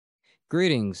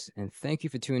Greetings, and thank you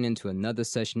for tuning in to another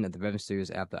session of the Revenant Studios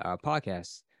After Hour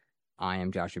podcast. I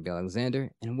am Joshua B. Alexander,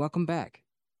 and welcome back.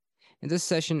 In this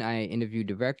session, I interview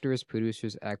directors,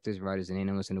 producers, actors, writers, and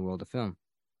analysts in the world of film.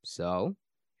 So,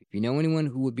 if you know anyone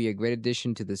who would be a great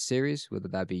addition to this series, whether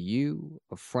that be you,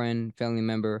 a friend, family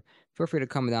member, feel free to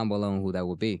comment down below on who that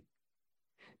would be.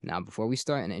 Now, before we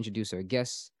start and introduce our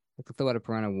guests, I'd like to throw out a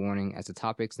parental warning as the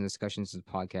topics and discussions of the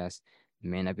podcast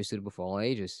may not be suitable for all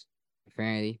ages.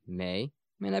 Profanity may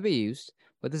not be used,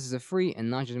 but this is a free and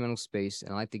non-judgmental space,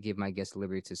 and I like to give my guests the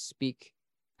liberty to speak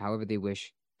however they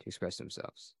wish to express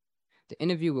themselves. The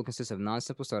interview will consist of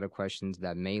non-simple startup questions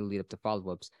that may lead up to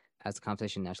follow-ups as the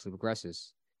conversation naturally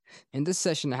progresses. In this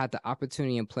session, I had the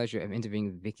opportunity and pleasure of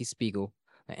interviewing Vicki Speegle,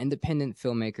 an independent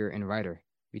filmmaker and writer.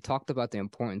 We talked about the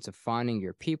importance of finding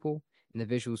your people,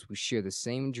 individuals who share the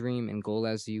same dream and goal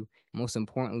as you, and most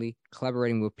importantly,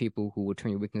 collaborating with people who will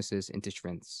turn your weaknesses into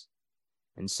strengths.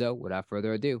 And so, without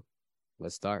further ado,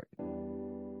 let's start.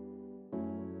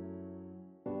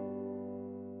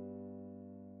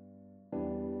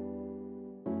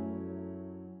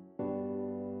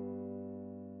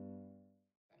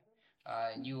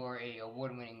 You are a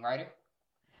award-winning writer.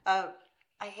 I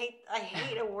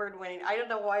hate award winning. I don't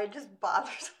know why it just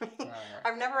bothers me. Right.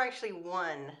 I've never actually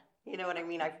won. You know what I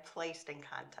mean? I've placed in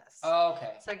contests. Oh,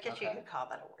 okay. So I guess Okay. you could call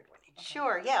that award winning. Okay.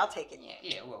 Sure, yeah, I'll take it.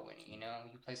 Yeah, award-winning.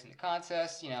 You place in the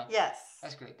contest. Yes.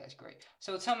 That's great.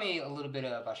 So tell me a little bit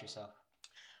about yourself.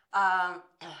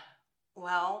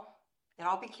 Well, it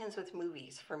all begins with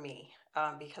movies for me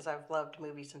because I've loved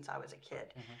movies since I was a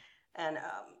kid. Mm-hmm. And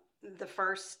the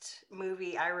first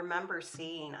movie I remember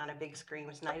seeing on a big screen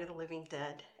was Night of the Living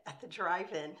Dead at the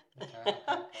drive-in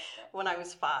when I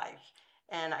was 5.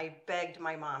 And I begged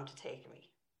my mom to take me.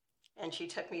 And she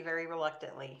took me very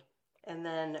reluctantly. And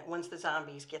then once the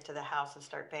zombies get to the house and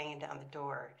start banging down the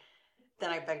door,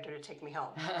 then I begged her to take me home.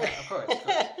 Of course.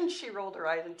 And she rolled her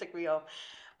eyes and took me home.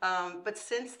 But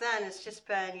since then, it's just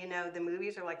been, the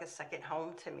movies are like a second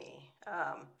home to me.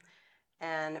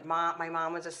 And my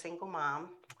mom was a single mom.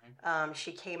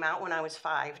 She came out when I was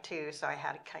 5 too, so I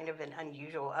had kind of an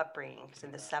unusual upbringing because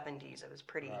in the 70s it was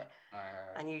pretty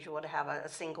unusual to have a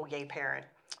single gay parent.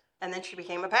 And then she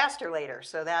became a pastor later,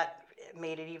 so that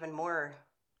made it even more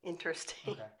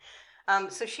interesting. Okay.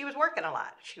 So she was working a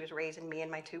lot. She was raising me and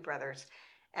my 2 brothers.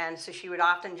 And so she would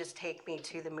often just take me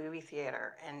to the movie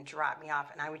theater and drop me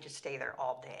off, and I would just stay there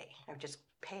all day. I would just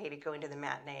pay to go into the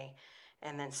matinee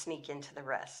and then sneak into the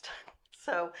rest.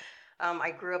 So I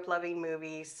grew up loving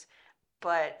movies,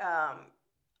 but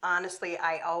honestly,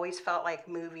 I always felt like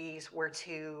movies were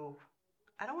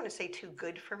I don't want to say too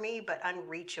good for me, but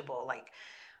unreachable. Like,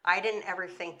 I didn't ever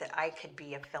think that I could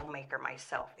be a filmmaker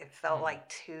myself. It felt like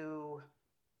too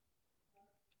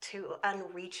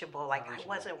unreachable, like I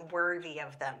wasn't worthy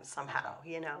of them somehow,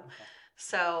 Okay.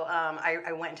 So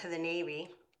I went to the Navy,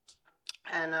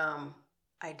 and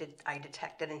I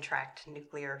detected and tracked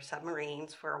nuclear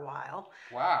submarines for a while.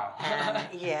 Wow.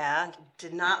 And yeah,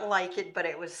 did not like it, but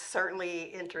it was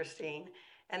certainly interesting.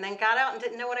 And then got out and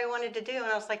didn't know what I wanted to do. And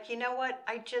I was like, you know what?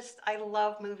 I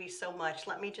love movies so much.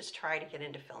 Let me just try to get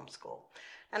into film school.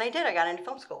 And I did. I got into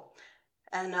film school.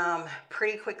 And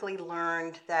pretty quickly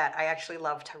learned that I actually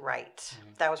love to write. Mm-hmm.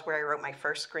 That was where I wrote my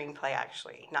first screenplay,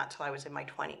 actually, not till I was in my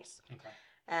 20s. Okay.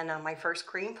 And my first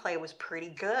screenplay was pretty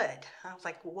good. I was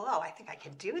like, whoa, I think I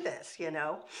could do this,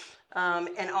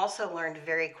 And also learned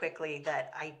very quickly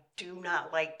that I do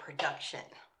not like production.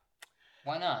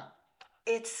 Why not?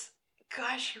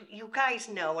 Gosh, you guys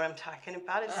know what I'm talking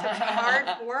about. It's such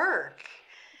hard work.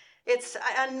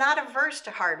 I'm not averse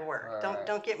to hard work. Right.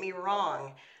 Don't get me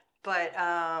wrong. But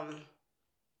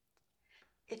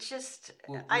it's just.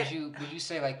 Would you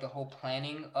say like the whole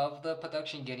planning of the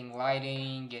production, getting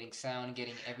lighting, getting sound,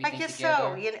 getting everything together?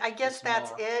 I guess so. I guess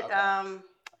that's it.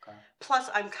 Okay. Plus,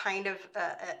 I'm kind of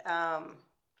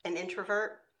an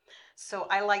introvert, so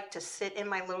I like to sit in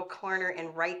my little corner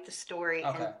and write the story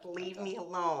and leave me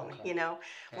alone. Okay.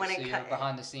 When so you're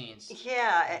behind the scenes.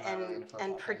 Yeah,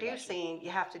 and producing,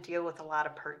 you have to deal with a lot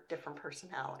of different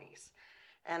personalities,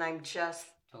 and I'm just.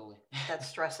 Totally. That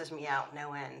stresses me out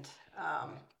no end.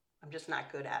 I'm just not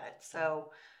good at it.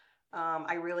 So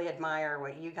I really admire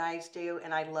what you guys do,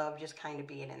 and I love just kind of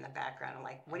being in the background. I'm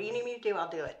like, what do you need me to do? I'll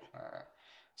do it. All right.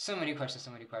 So many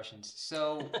questions.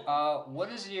 So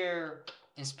what is your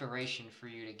inspiration for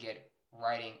you to get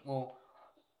writing? Well,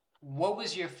 what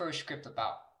was your first script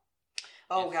about?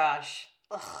 Oh, gosh.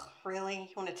 Ugh, really?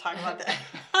 You want to talk about that?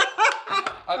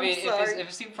 I mean, if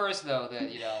it's you first, though, then,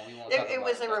 we won't talk about it. It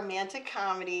was a romantic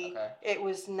comedy. Okay.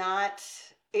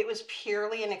 It was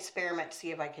purely an experiment to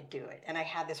see if I could do it. And I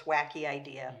had this wacky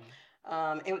idea.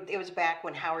 It was back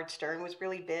when Howard Stern was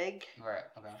really big, Right.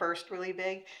 Okay. first really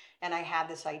big, and I had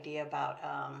this idea about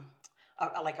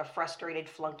like a frustrated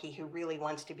flunky who really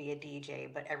wants to be a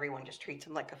DJ, but everyone just treats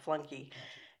him like a flunky. Gotcha.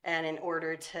 And in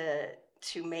order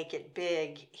to make it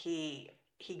big,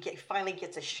 finally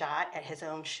gets a shot at his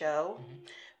own show,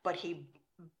 but he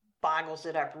boggles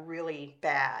it up really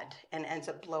bad and ends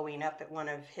up blowing up at one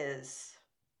of his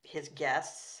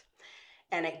guests,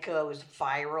 and it goes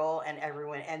viral and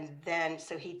everyone, and then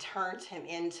so he turns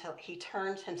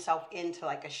himself into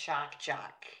like a shock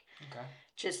jock. Okay.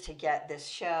 Just to get this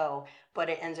show, but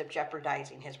it ends up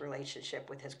jeopardizing his relationship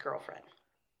with his girlfriend.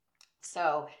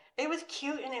 So it was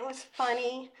cute and it was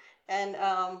funny, and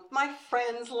my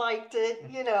friends liked it,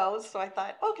 so I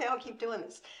thought, okay, I'll keep doing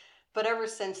this. But ever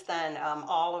since then,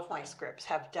 all of my scripts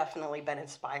have definitely been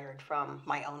inspired from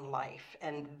my own life,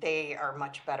 and they are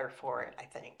much better for it, I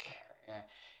think. Yeah.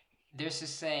 There's this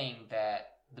saying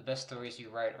that the best stories you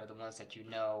write are the ones that you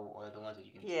know or the ones that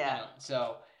you can. Yeah.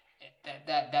 So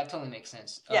that totally makes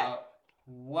sense. Yeah.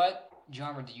 What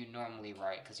genre do you normally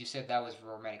write? Because you said that was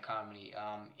romantic comedy.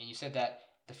 And you said that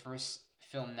the first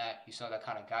film that you saw that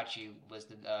kind of got you was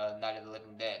the Night of the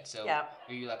Living Dead. So Yeah.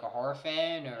 are you like a horror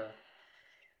fan or?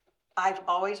 I've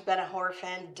always been a horror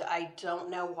fan. I don't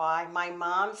know why. My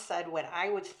mom said when I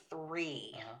was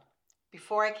 3,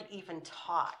 before I could even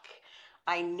talk,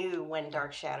 I knew when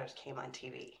Dark Shadows came on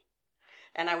TV.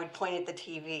 And I would point at the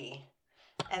TV.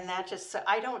 And that just,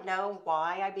 I don't know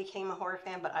why I became a horror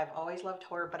fan, but I've always loved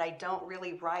horror, but I don't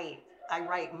really write. I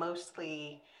write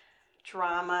mostly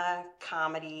drama,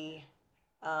 comedy,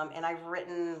 and I've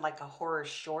written like a horror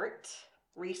short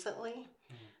recently.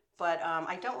 But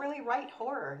I don't really write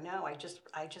horror. No, I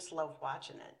just love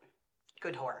watching it.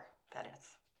 Good horror, that is.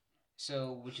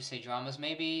 So would you say dramas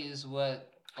maybe is what,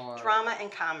 or drama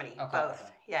and comedy, okay, both.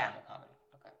 okay. Yeah. Drama, comedy.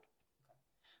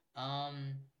 Okay.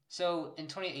 So in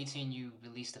 2018 you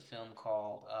released a film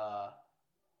called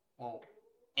well,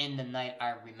 In the Night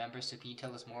I Remember. So can you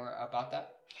tell us more about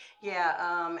that?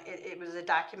 Yeah, it was a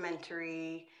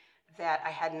documentary that I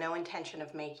had no intention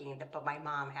of making, but my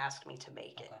mom asked me to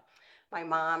make it. My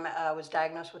mom was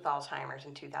diagnosed with Alzheimer's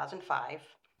in 2005,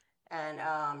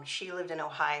 and she lived in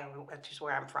Ohio, which is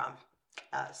where I'm from.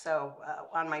 So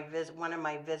on one of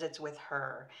my visits with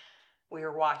her, we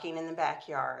were walking in the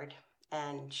backyard,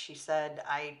 and she said,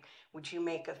 would you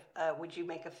make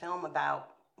a film about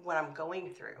what I'm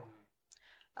going through?"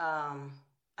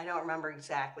 I don't remember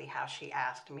exactly how she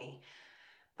asked me,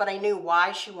 but I knew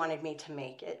why she wanted me to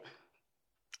make it.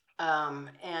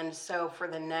 And so for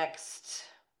the next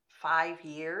 5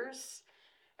 years,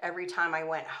 every time I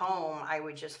went home, I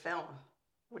would just film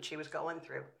what she was going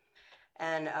through.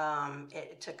 And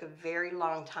it took a very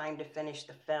long time to finish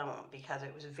the film because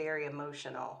it was very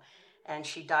emotional. And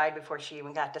she died before she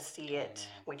even got to see it,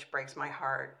 which breaks my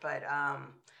heart. But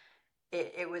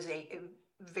it was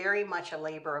very much a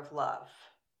labor of love.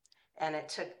 And it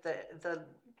took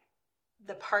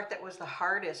the part that was the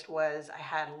hardest was I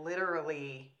had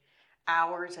literally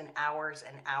hours and hours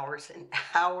and hours and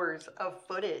hours of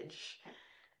footage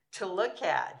to look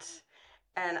at.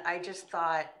 And I just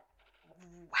thought,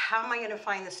 how am I going to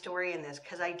find the story in this?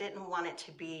 Because I didn't want it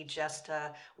to be just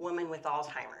a woman with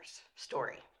Alzheimer's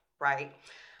story, right?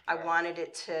 I wanted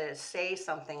it to say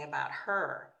something about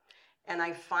her. And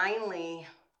I finally,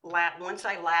 once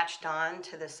I latched on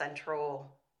to the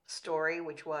central story,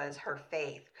 which was her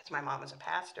faith, because my mom was a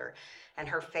pastor, and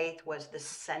her faith was the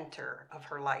center of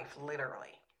her life,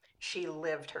 literally. She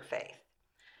lived her faith.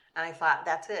 And I thought,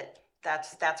 that's it.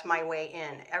 That's my way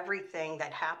in. Everything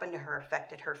that happened to her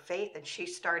affected her faith, and she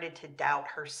started to doubt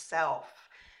herself.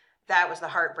 That was the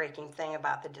heartbreaking thing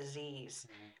about the disease.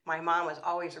 My mom was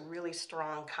always a really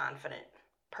strong, confident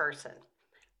person,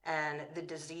 and the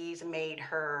disease made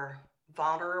her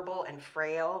vulnerable and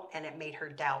frail, and it made her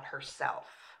doubt herself.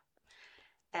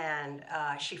 And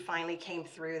she finally came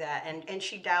through that, and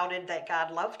she doubted that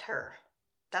God loved her.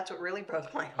 That's what really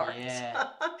broke my heart. Yeah.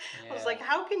 I was like,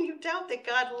 how can you doubt that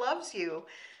God loves you?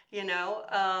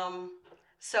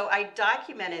 So I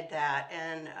documented that,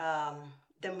 and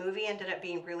the movie ended up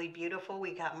being really beautiful.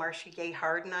 We got Marcia Gay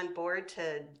Harden on board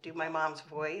to do my mom's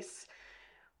voice,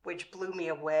 which blew me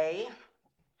away.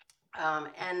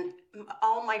 And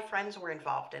all my friends were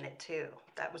involved in it too.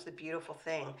 That was the beautiful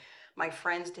thing. My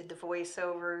friends did the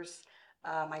voiceovers.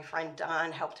 My friend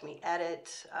Don helped me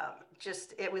edit.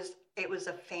 It was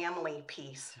a family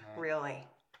piece, really.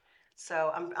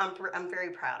 So I'm very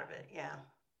proud of it. Yeah,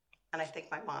 and I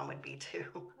think my mom would be too.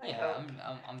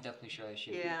 I'm definitely sure that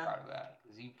she'd be proud of that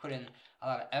because you put in a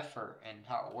lot of effort and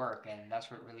hard work, and that's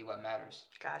what matters.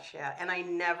 Gosh, yeah. And I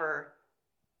never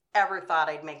ever thought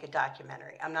I'd make a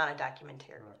documentary. I'm not a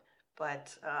documentarian, Right.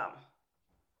 but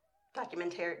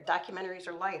documentaries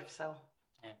are life. So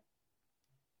Yeah.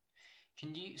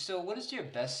 So what is your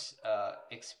best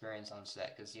experience on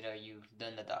set? Because you've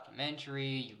done the documentary,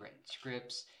 you've written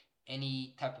scripts.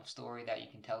 Any type of story that you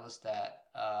can tell us that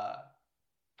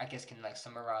I guess can like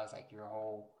summarize like your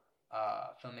whole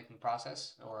filmmaking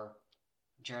process or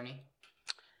journey?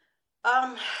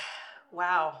 um,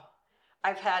 wow.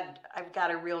 I've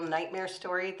got a real nightmare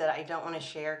story that I don't want to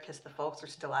share because the folks are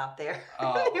still out there.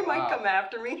 Oh They might wow. come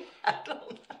after me. I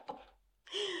don't know.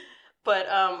 But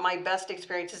my best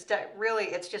experience is that really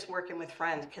it's just working with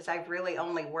friends because I've really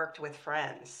only worked with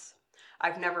friends.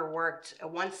 I've never worked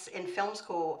once in film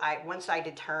school. Once I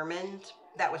determined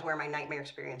that was where my nightmare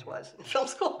experience was in film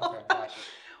school. Okay, gotcha.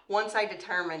 Once I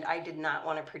determined I did not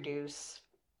want to produce,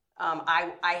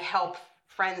 I help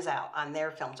friends out on their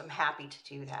films. I'm happy to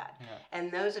do that, Yeah. and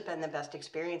those have been the best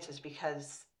experiences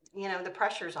because the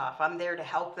pressure's off. I'm there to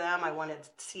help them. I want to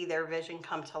see their vision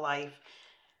come to life,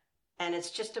 and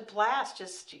it's just a blast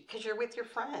just because you're with your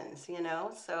friends,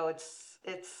 so it's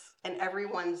and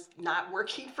everyone's not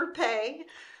working for pay,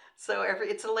 so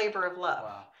it's a labor of love.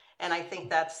 Wow. And I think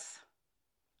that's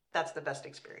the best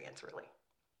experience, really.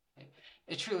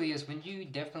 It truly is when you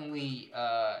definitely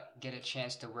get a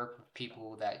chance to work with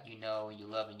people that you know, you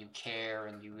love, and you care,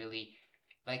 and you really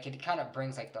like. It kind of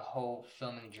brings like the whole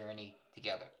filming journey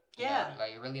together. Yeah.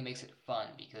 Like it really makes it fun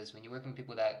because when you're working with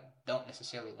people that don't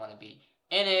necessarily want to be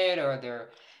in it, or they're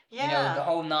the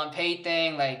whole non-paid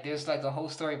thing. Like there's like a whole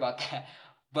story about that.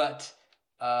 But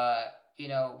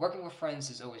working with friends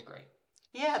is always great.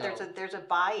 Yeah, So there's a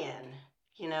buy-in,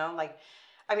 like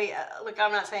I mean, look,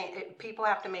 I'm not saying people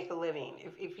have to make a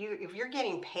living. If you're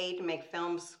getting paid to make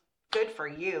films, good for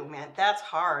you, man. That's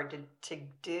hard to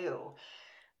do.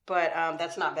 But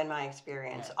that's not been my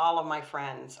experience. Yeah. All of my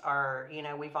friends are,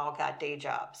 we've all got day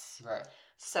jobs. Right.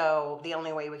 So the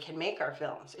only way we can make our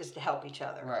films is to help each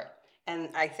other. Right. And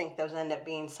I think those end up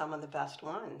being some of the best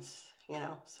ones,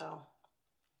 so.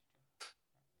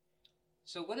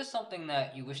 So what is something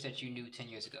that you wish that you knew 10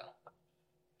 years ago?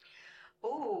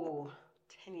 Ooh,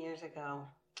 10 years ago.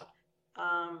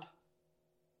 Um,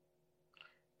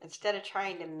 Instead of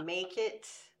trying to make it,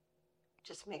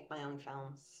 just make my own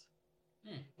films.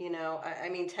 I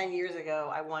mean, 10 years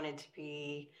ago, I wanted to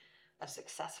be a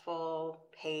successful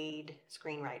paid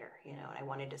screenwriter, and I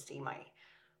wanted to see my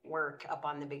work up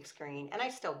on the big screen, and I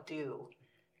still do,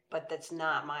 but it's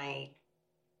not my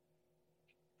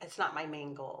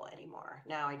main goal anymore.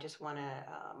 Now I just want to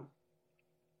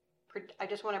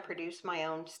produce my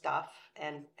own stuff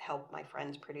and help my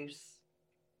friends produce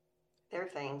their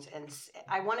things, and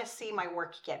I want to see my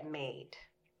work get made.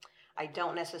 I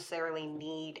don't necessarily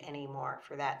need anymore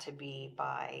for that to be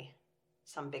by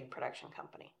some big production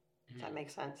company. Does that make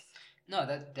sense? No,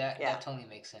 that totally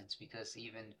makes sense because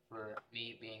even for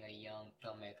me being a young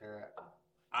filmmaker,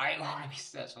 I want to be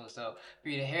successful. So for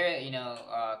you to hear it,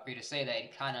 for you to say that,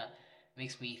 it kind of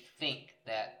makes me think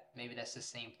that maybe that's the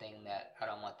same thing, that I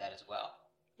don't want that as well.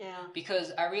 Yeah.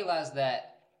 Because I realize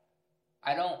that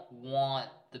I don't want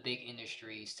the big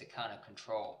industries to kind of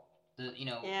control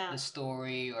the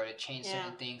story or to change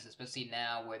certain things, especially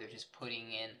now where they're just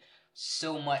putting in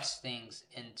so much things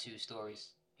into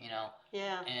stories.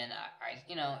 Yeah. And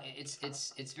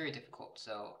it's very difficult.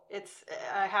 So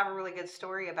I have a really good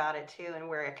story about it too, and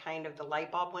where it kind of the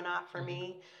light bulb went off for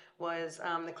me was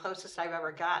the closest I've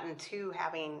ever gotten to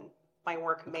having my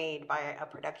work made by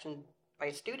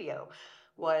a studio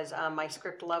was my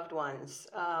script Loved Ones.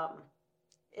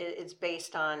 It's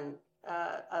based on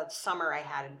a summer I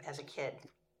had as a kid,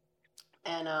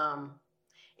 and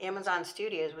Amazon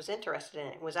Studios was interested in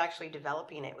it, was actually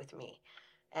developing it with me,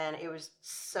 and it was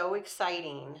so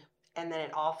exciting. And then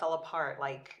it all fell apart.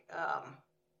 Like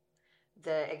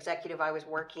the executive I was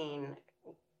working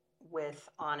with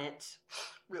on it,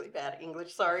 really bad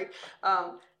English, sorry.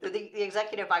 The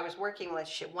executive I was working with,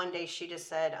 one day she just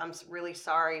said, "I'm really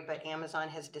sorry, but Amazon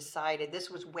has decided," this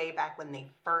was way back when they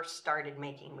first started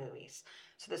making movies,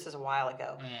 so this is a while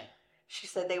ago. yeah. She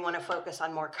said they want to focus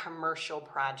on more commercial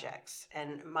projects,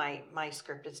 and my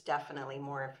script is definitely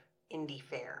more of indie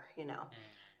fare,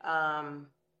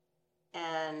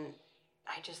 and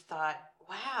I just thought,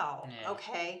 wow,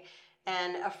 okay.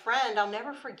 And a friend, I'll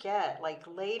never forget, like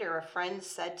later, a friend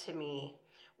said to me,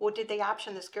 "Well, did they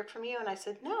option the script from you?" And I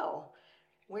said, "No,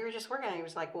 we were just working on it." He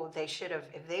was like, "Well, they should have,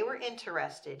 if they were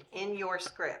interested in your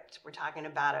script, we're talking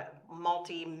about a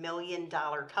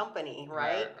multi-million-dollar company,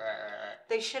 right? Right.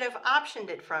 They should have optioned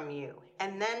it from you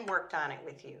and then worked on it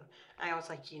with you." And I was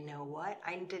like, you know what?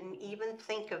 I didn't even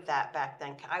think of that back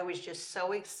then. I was just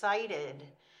so excited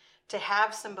to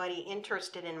have somebody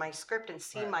interested in my script and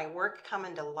see my work come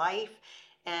into life.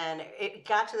 And it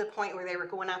got to the point where they were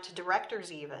going out to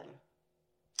directors even.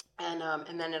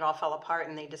 And then it all fell apart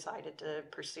and they decided to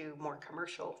pursue more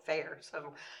commercial fare.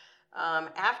 So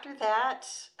after that,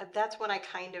 that's when I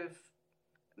kind of,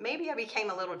 maybe I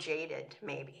became a little jaded,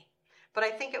 maybe. But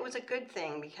I think it was a good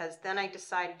thing because then I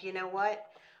decided, you know what?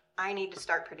 I need to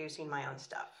start producing my own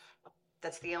stuff.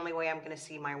 That's the only way I'm going to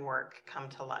see my work come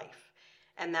to life.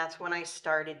 And that's when I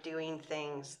started doing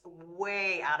things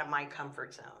way out of my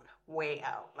comfort zone, way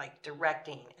out, like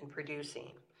directing and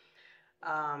producing.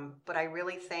 But I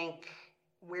really think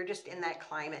we're just in that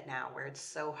climate now where it's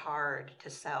so hard to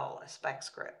sell a spec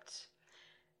script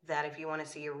that if you want to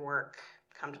see your work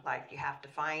come to life, you have to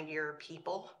find your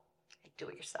people and do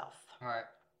it yourself. Right.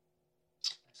 I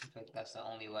seems like that's the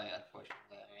only way, unfortunately.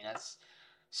 I mean, that's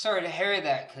sorry to hear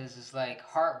that because it's like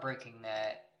heartbreaking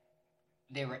that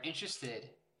they were interested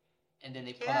and then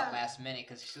they pull out last minute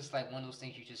because it's just like one of those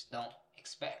things you just don't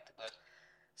expect. But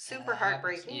super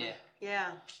heartbreaking. Yeah.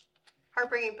 Yeah.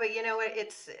 Heartbreaking, but you know what?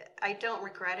 I don't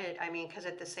regret it. I mean, because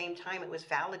at the same time, it was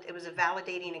valid. It was a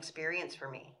validating experience for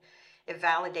me. It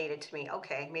validated to me,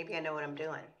 okay, maybe I know what I'm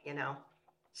doing, you know?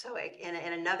 So in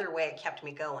another way, it kept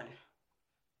me going.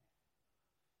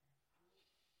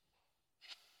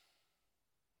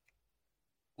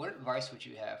 What advice would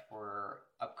you have for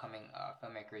upcoming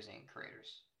filmmakers and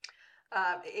creators?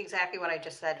 Exactly what I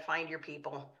just said. Find your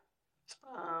people.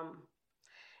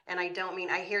 And I don't mean,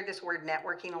 I hear this word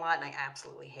networking a lot, and I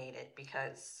absolutely hate it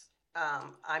because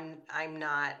I'm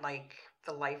not like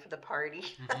the life of the party.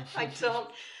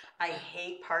 I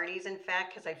hate parties, in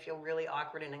fact, because I feel really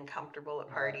awkward and uncomfortable at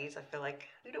parties. I feel like,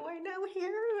 who do I know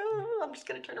here? Oh, I'm just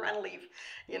going to turn around and leave,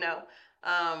 you know.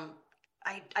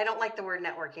 I don't like the word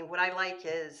networking. What I like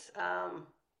is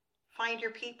find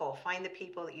your people, find the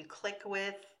people that you click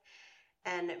with,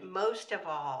 and most of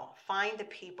all, find the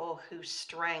people whose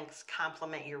strengths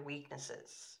complement your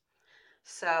weaknesses.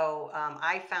 So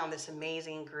I found this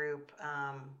amazing group,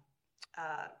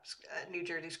 New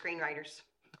Jersey screenwriters,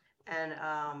 and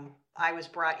I was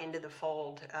brought into the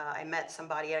fold. I met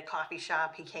somebody at a coffee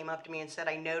shop. He came up to me and said,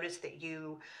 "I noticed that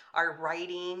you are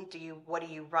writing. What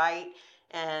do you write?"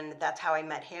 And that's how I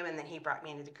met him. And then he brought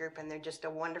me into the group. And they're just a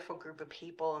wonderful group of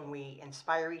people, and we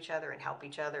inspire each other and help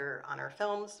each other on our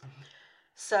films.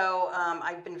 So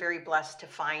I've been very blessed to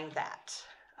find that.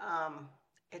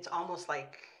 It's almost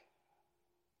like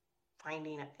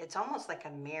it's almost like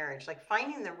a marriage. Like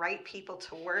finding the right people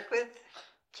to work with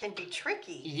can be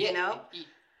tricky, you know?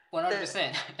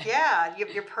 100%. Yeah,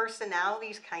 your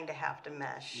personalities kind of have to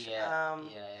mesh. Yeah.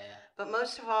 But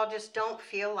most of all, just don't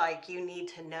feel like you need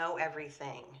to know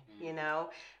everything, you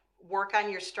know? Work on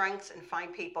your strengths and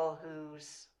find people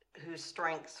whose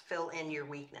strengths fill in your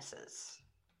weaknesses.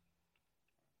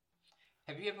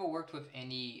 Have you ever worked with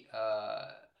any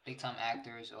big time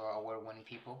actors or award winning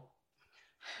people?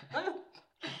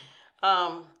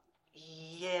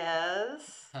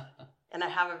 Yes. And I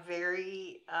have a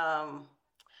very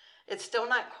it's still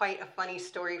not quite a funny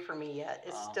story for me yet.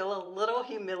 It's still a little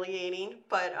humiliating,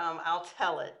 but I'll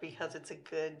tell it because it's a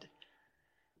good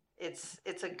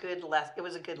lesson. It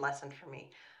was a good lesson for me.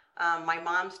 My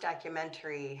mom's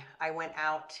documentary, I went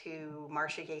out to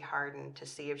Marcia Gay Harden to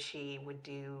see if she would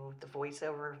do the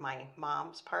voiceover of my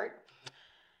mom's part.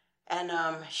 And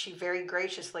she very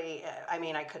graciously, I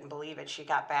mean, I couldn't believe it. She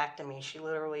got back to me. She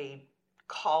literally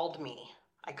called me.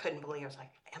 I couldn't believe it. I was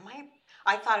like,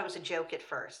 I thought it was a joke at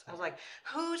first. I was like,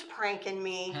 who's pranking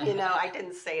me? You know, I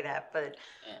didn't say that. But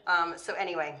so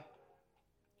anyway,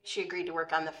 she agreed to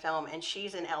work on the film, and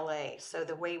she's in LA. So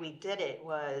the way we did it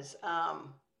was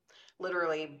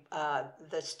literally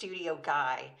the studio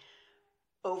guy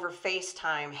over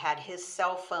FaceTime had his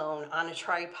cell phone on a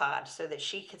tripod so that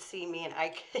she could see me and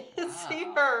I could see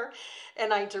her,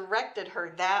 and I directed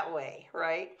her that way,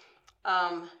 right?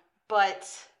 But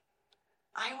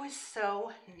I was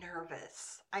so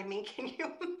nervous. I mean, can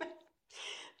you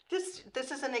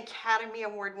this is an Academy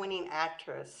Award winning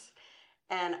actress,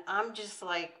 and I'm just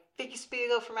like Vicki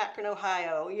Speegle from Akron,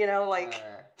 Ohio, you know, like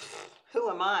who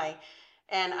am I?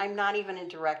 And I'm not even a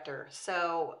director.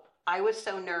 So I was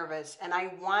so nervous, and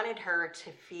I wanted her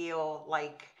to feel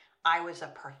like I was a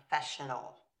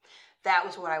professional. That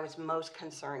was what I was most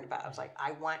concerned about. I was like,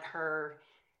 I want her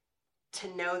to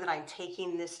know that I'm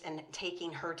taking this and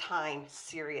taking her time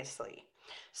seriously.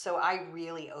 So I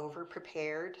really over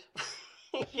prepared.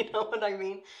 You know what I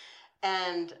mean?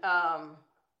 And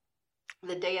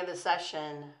the day of the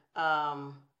session,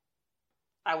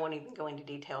 I won't even go into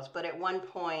details, but at one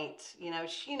point,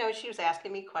 she was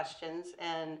asking me questions,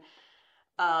 and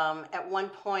At one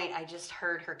point, I just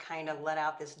heard her kind of let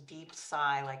out this deep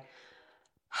sigh, like,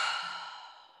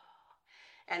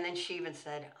 and then she even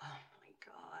said, "Oh my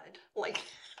God," like,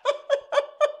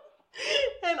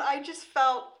 and I just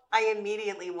felt, I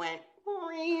immediately went,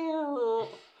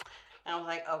 and I was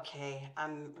like, okay,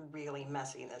 I'm really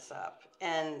messing this up.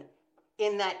 And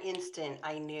in that instant,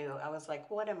 I knew, I was like,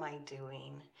 what am I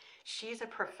doing? She's a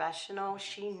professional.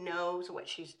 She knows what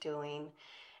she's doing.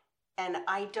 And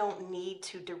I don't need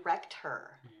to direct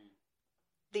her.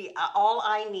 All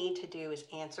I need to do is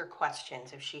answer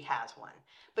questions if she has one.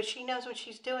 But she knows what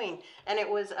she's doing. And it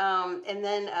was, and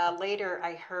then later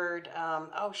I heard,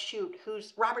 oh shoot,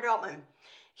 who's Robert Altman?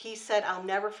 He said, I'll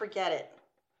never forget it.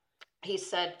 He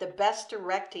said, the best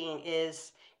directing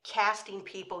is casting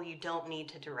people you don't need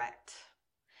to direct.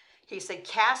 He said,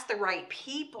 cast the right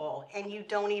people and you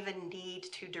don't even need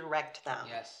to direct them.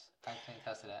 Yes, I can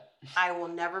attest to that. I will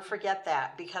never forget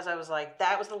that, because I was like,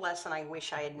 that was the lesson I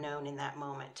wish I had known in that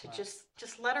moment, to just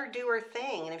let her do her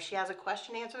thing. And if she has a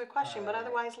question, answer the question, but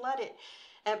otherwise let it.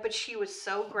 But she was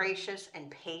so gracious and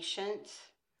patient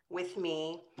with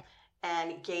me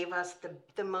and gave us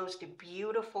the most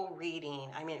beautiful reading.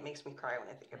 I mean, it makes me cry when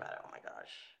I think about it. Oh my gosh.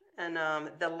 And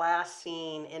the last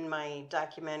scene in my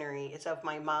documentary is of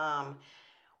my mom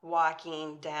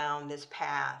walking down this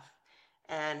path.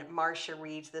 And Marcia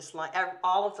reads this line.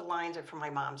 All of the lines are from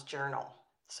my mom's journal.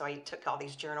 So I took all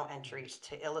these journal entries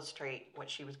to illustrate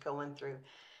what she was going through.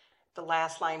 The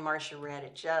last line Marcia read,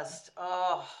 it just,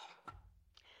 oh,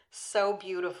 so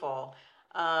beautiful.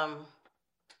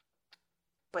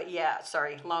 But yeah,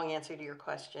 sorry, long answer to your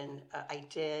question. I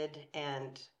did,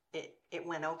 and it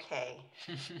went okay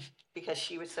because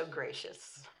she was so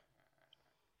gracious.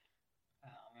 Oh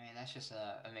man, that's just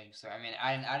a amazing story. I mean,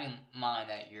 I didn't mind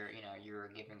that you're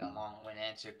giving a long-winded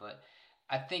answer, but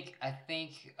I think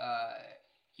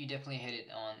you definitely hit it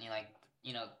on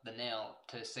the nail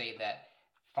to say that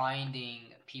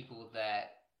finding people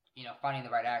that finding the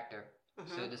right actor,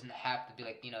 so it doesn't have to be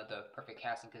like the perfect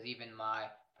casting, because even my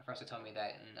professor told me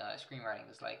that in screenwriting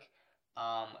is like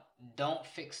don't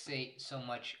fixate so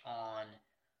much on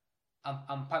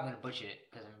I'm probably gonna butcher it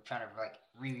because I'm trying to like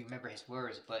remember his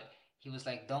words, but he was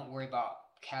like, "Don't worry about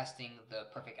casting the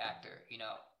perfect actor.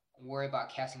 Worry about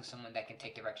casting someone that can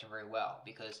take direction very well,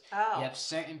 because you have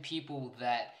certain people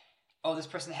that, oh, this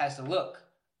person has the look,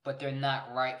 but they're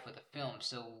not right for the film.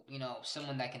 So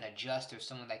someone that can adjust or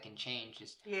someone that can change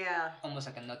is almost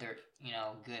like another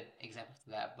good example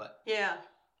for that. But yeah,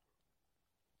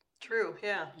 true,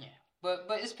 yeah. But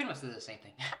it's pretty much the same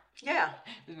thing. Yeah.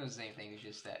 It's the same thing. It's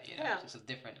just that it's just a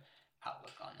different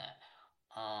outlook on that.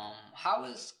 How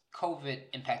has COVID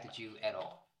impacted you at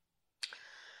all?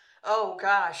 Oh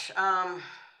gosh,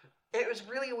 it was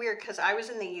really weird because I was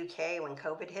in the UK when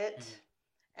COVID hit,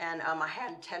 and I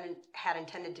had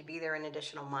intended to be there an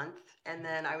additional month, and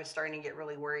then I was starting to get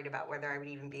really worried about whether I would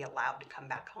even be allowed to come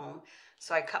back home.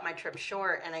 So I cut my trip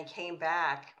short, and I came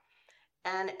back,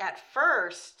 and at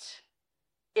first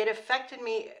it affected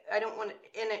me. I don't want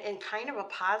in kind of a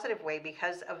positive way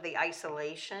because of the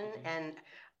isolation. And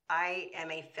I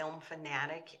am a film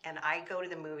fanatic, and I go to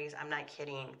the movies, I'm not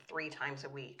kidding, 3 times a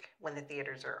week when the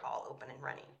theaters are all open and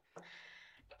running.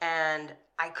 And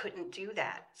I couldn't do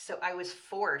that. So I was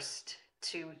forced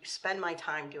to spend my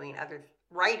time doing other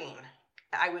writing.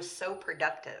 I was so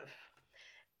productive.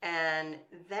 And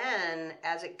then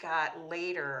as it got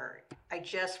later, I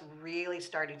just really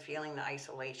started feeling the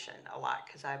isolation a lot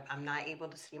because I'm not able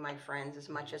to see my friends as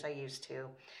much as I used to.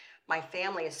 My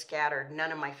family is scattered.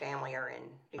 None of my family are in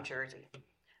New Jersey.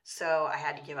 So I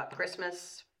had to give up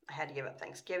Christmas. I had to give up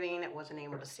Thanksgiving. I wasn't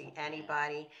able to see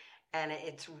anybody. And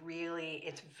it's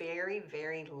very,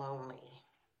 very lonely.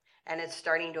 And it's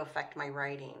starting to affect my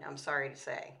writing, I'm sorry to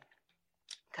say,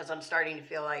 because I'm starting to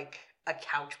feel like a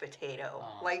couch potato.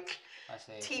 Like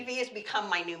TV has become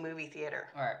my new movie theater.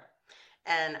 All right.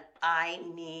 And I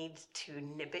need to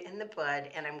nip it in the bud,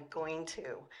 and I'm going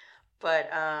to. But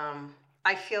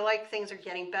I feel like things are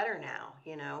getting better now.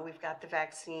 We've got the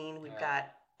vaccine. We've got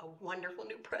a wonderful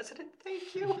new president.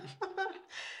 Thank you.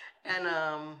 And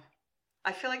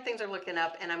I feel like things are looking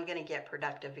up, and I'm going to get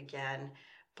productive again.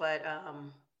 But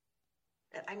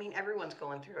I mean, everyone's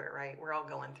going through it, right? We're all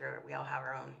going through it. We all have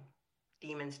our own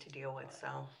demons to deal with,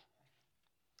 so.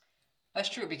 That's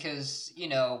true, because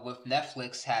with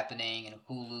Netflix happening and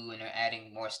Hulu, and they're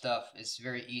adding more stuff, it's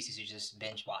very easy to just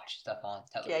binge watch stuff on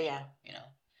television. Yeah.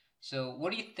 So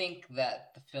what do you think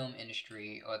that the film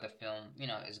industry or the film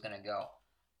is gonna go?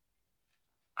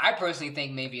 I personally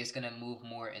think maybe it's gonna move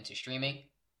more into streaming,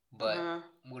 but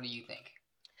what do you think?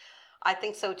 I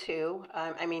think so too.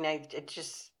 I mean, it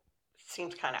just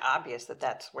seems kind of obvious that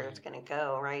that's where it's going to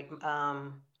go, right?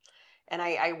 And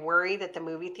I worry that the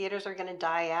movie theaters are going to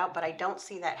die out, but I don't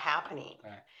see that happening.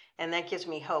 Right. And that gives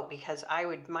me hope, because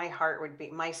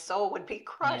my soul would be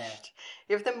crushed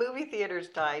if the movie theaters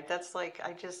died. That's like,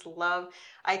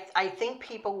 I think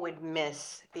people would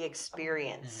miss the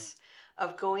experience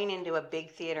of going into a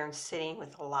big theater and sitting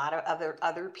with a lot of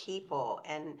other people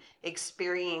and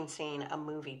experiencing a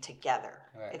movie together.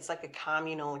 Right. It's like a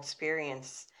communal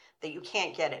experience that you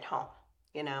can't get at home,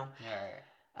 you know?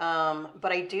 Right.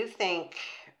 But I do think,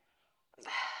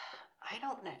 I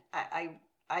don't know,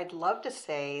 I'd love to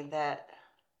say that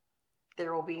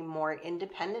there will be more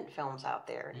independent films out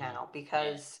there now,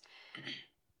 because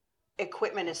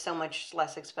equipment is so much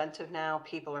less expensive now.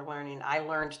 People are learning. I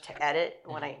learned to edit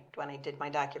when I did my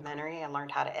documentary. I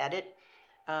learned how to edit.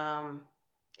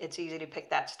 It's easy to pick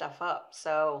that stuff up.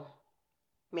 So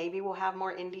maybe we'll have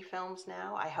more indie films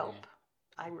now. I hope.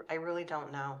 I really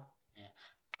don't know.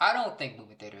 I don't think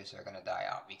movie theaters are gonna die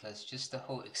out, because just the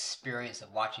whole experience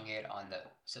of watching it on the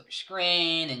silver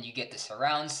screen, and you get the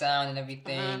surround sound and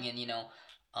everything, and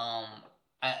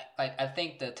I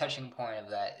think the touching point of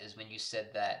that is when you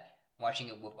said that watching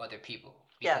it with other people.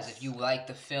 Because if you like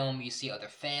the film, you see other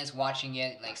fans watching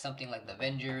it, like something like the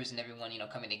Avengers, and everyone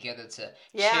coming together to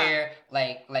cheer,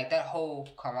 like that whole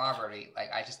camaraderie. Like,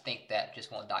 I just think that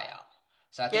just won't die out.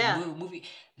 So I think movie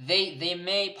they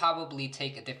may probably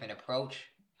take a different approach,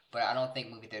 but I don't think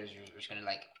movie theaters are just gonna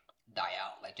like die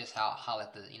out. Like, just how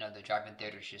like the drive-in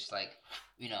theaters just like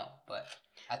But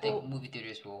I think movie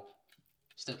theaters will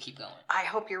still keep going. I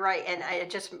hope you're right, and it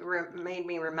just made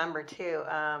me remember too.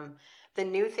 The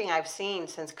new thing I've seen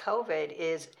since COVID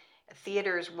is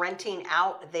theaters renting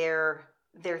out their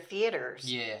theaters.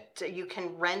 Yeah. So you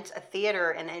can rent a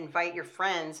theater and invite your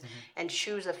friends and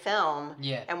choose a film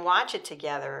and watch it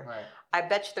together. Right. I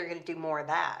bet you they're going to do more of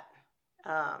that.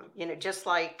 Just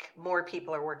like more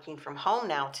people are working from home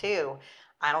now too.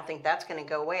 I don't think that's going to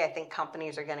go away. I think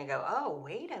companies are going to go, oh,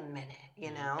 wait a minute,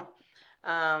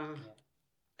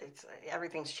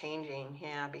 everything's changing,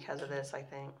 because of this, I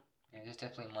think. Yeah, there's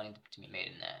definitely money to be made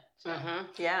in that. So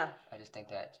yeah. I just think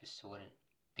that just wouldn't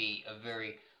be a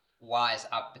very wise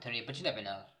opportunity, but you never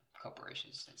know,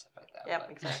 corporations and stuff like that. Yep,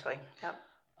 exactly. Yep.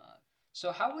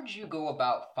 So how would you go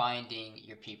about finding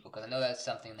your people? Because I know that's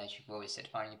something that you've always said,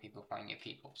 finding your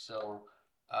people. So,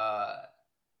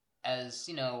 as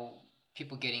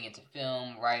people getting into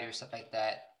film, writers, stuff like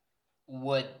that,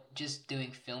 would just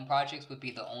doing film projects would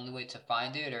be the only way to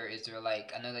find it, or is there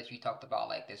like, I know that you talked about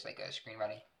like there's like a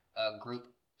screenwriting group,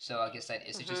 so I guess that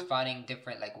is it just finding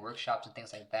different like workshops and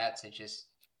things like that to just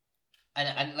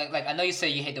and like I know you say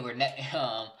you hate the word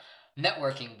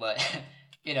networking, but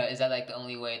is that like the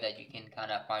only way that you can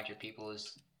kind of find your people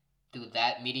is through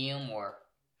that medium, or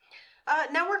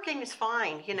networking is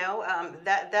fine,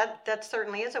 that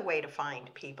certainly is a way to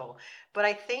find people. But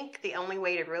I think the only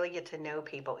way to really get to know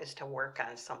people is to work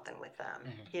on something with them.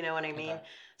 You know what I mean? Okay.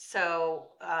 So,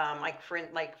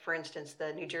 for instance,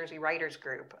 the New Jersey Writers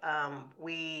Group.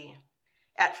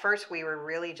 At first we were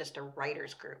really just a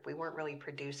writers group. We weren't really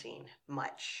producing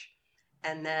much,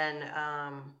 and then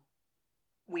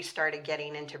we started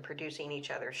getting into producing each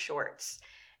other's shorts,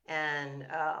 and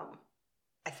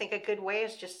I think a good way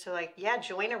is just to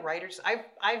join a writers.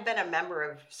 I've been a member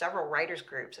of several writers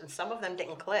groups, and some of them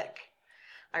didn't click.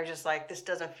 I was just like, this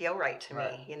doesn't feel right to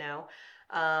me,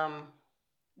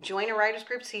 Join a writers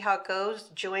group, see how it goes.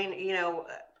 Join,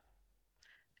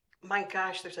 my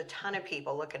gosh, there's a ton of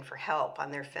people looking for help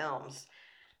on their films.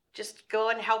 Just go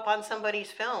and help on somebody's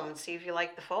film and see if you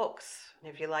like the folks.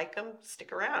 And if you like them,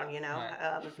 stick around,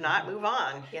 if not, move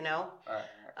on,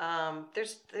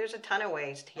 There's a ton of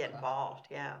ways to get involved.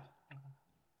 Yeah.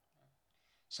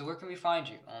 So where can we find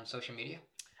you on social media?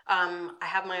 I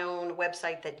have my own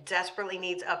website that desperately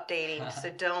needs updating,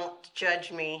 so don't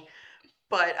judge me.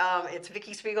 But it's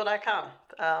VickiSpeegle.com.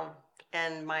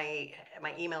 And my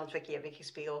email is Vicki at Vicki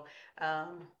Speegle.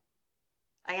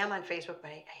 I am on Facebook,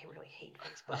 but I really hate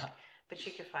Facebook. But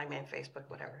you can find me on Facebook,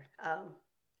 whatever.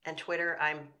 And Twitter,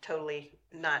 I'm totally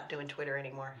not doing Twitter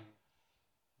anymore.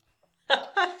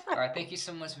 All right, thank you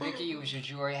so much, Vicki. It was a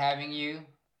joy having you.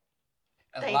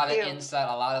 A lot of insight,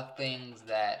 a lot of things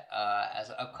that, as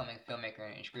an upcoming filmmaker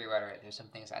and screenwriter, there's some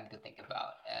things I need to think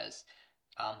about as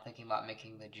I'm thinking about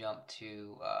making the jump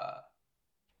to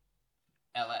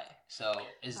LA. So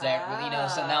is that really,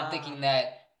 so now I'm thinking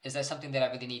that, is that something that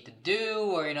I really need to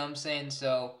do, or what I'm saying?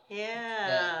 So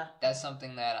yeah, that's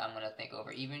something that I'm going to think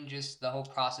over. Even just the whole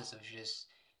process of just,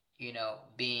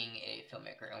 being a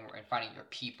filmmaker and finding your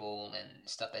people and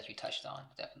stuff that you touched on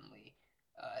definitely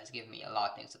has given me a lot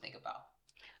of things to think about.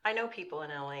 I know people in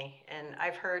LA, and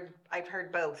I've heard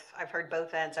both. I've heard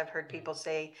both ends. I've heard people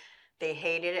say they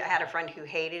hated it. I had a friend who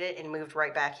hated it and moved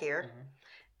right back here.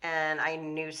 And I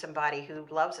knew somebody who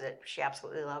loves it. She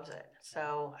absolutely loves it.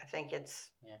 So I think it's.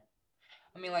 Yeah.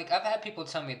 I mean, like, I've had people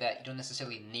tell me that you don't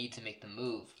necessarily need to make the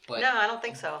move, but No, I don't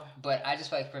think so. But I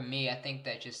just, like, for me, I think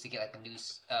that just to get like a new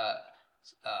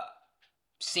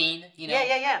scene, you know,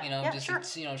 Yeah, just sure.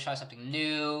 to, try something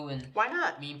new and why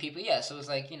not meet people. Yeah, so it's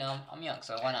like, I'm young,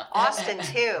 so why not? Austin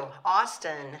too.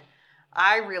 Austin.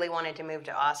 I really wanted to move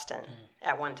to Austin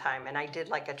at one time, and I did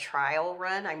like a trial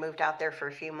run. I moved out there for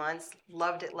a few months.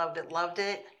 Loved it, loved it, loved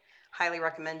it. Highly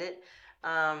recommend it.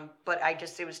 But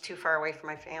it was too far away from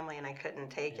my family, and I couldn't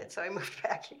take it, so I moved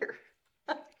back here.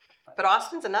 But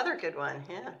Austin's another good one.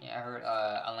 Yeah. Yeah, I heard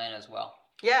Atlanta as well.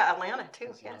 Yeah, Atlanta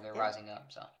too. Yeah, they're rising up.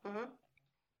 So.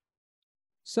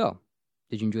 So,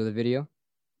 did you enjoy the video?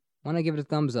 Why not give it a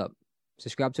thumbs up?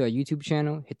 Subscribe to our YouTube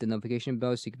channel, hit the notification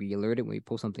bell so you can be alerted when we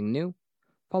post something new.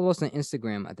 Follow us on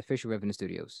Instagram at the Official Revenant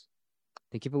Studios.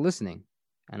 Thank you for listening,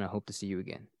 and I hope to see you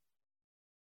again.